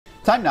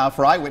Time now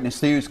for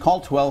Eyewitness News.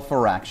 Call 12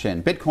 for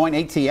action.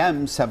 Bitcoin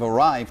ATMs have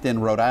arrived in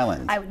Rhode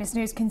Island. Eyewitness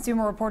News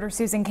consumer reporter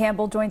Susan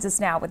Campbell joins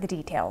us now with the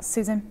details.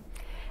 Susan.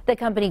 The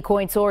company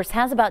Coinsource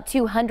has about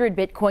 200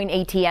 Bitcoin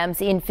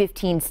ATMs in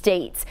 15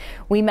 states.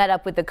 We met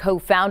up with the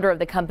co-founder of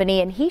the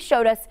company and he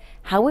showed us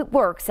how it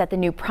works at the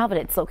New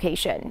Providence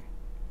location.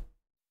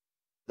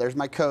 There's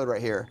my code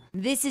right here.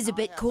 This is a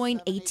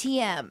Bitcoin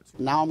ATM.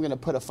 Now I'm going to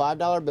put a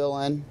 $5 bill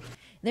in.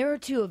 There are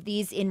 2 of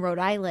these in Rhode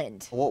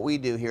Island. What we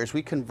do here is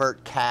we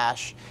convert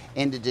cash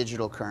into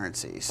digital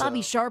currency.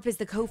 Bobby Sharp is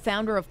the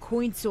co-founder of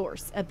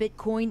Coinsource, a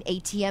Bitcoin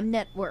ATM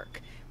network.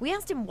 We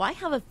asked him why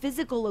have a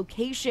physical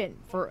location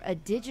for a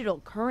digital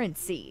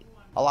currency.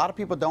 A lot of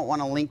people don't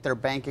want to link their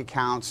bank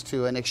accounts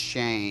to an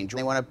exchange.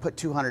 They want to put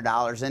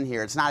 $200 in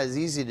here. It's not as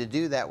easy to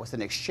do that with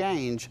an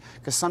exchange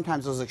because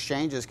sometimes those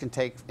exchanges can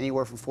take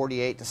anywhere from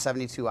 48 to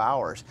 72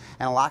 hours,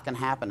 and a lot can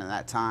happen in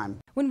that time.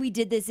 When we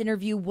did this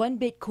interview, 1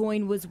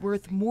 Bitcoin was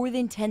worth more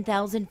than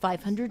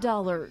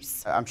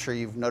 $10,500. I'm sure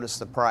you've noticed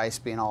the price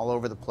being all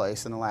over the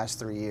place in the last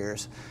 3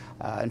 years.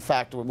 In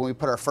fact, when we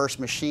put our first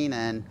machine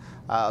in,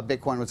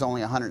 Bitcoin was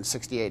only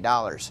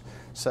 $168.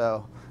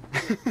 So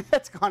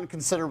that's gone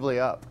considerably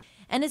up.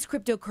 And as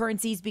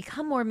cryptocurrencies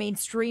become more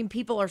mainstream,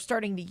 people are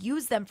starting to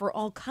use them for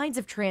all kinds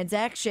of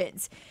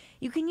transactions.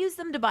 You can use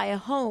them to buy a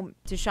home,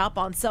 to shop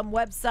on some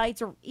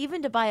websites, or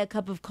even to buy a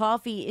cup of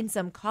coffee in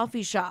some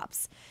coffee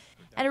shops.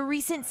 At a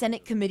recent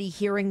Senate committee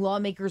hearing,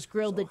 lawmakers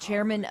grilled the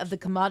chairman of the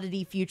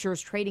Commodity Futures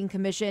Trading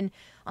Commission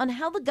on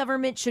how the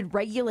government should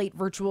regulate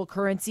virtual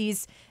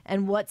currencies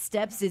and what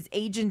steps his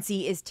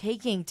agency is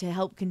taking to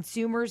help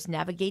consumers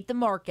navigate the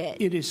market.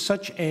 It is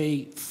such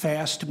a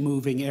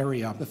fast-moving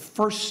area. The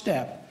first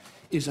step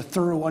is a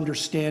thorough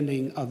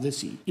understanding of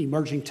this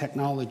emerging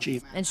technology.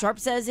 And Sharp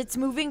says it's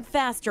moving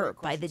faster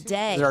by the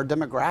day. Our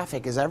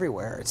demographic is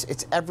everywhere.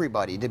 It's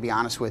everybody, to be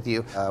honest with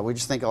you. We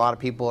just think a lot of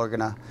people are going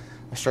to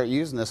start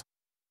using this.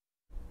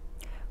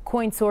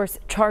 Coinsource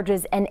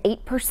charges an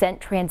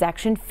 8%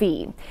 transaction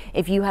fee.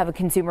 If you have a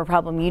consumer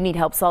problem you need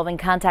help solving,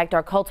 contact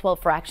our Call 12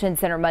 for Action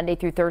Center Monday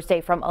through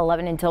Thursday from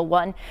 11 until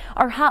 1.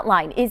 Our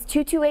hotline is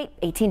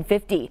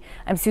 228-1850.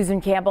 I'm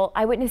Susan Campbell,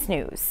 Eyewitness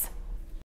News.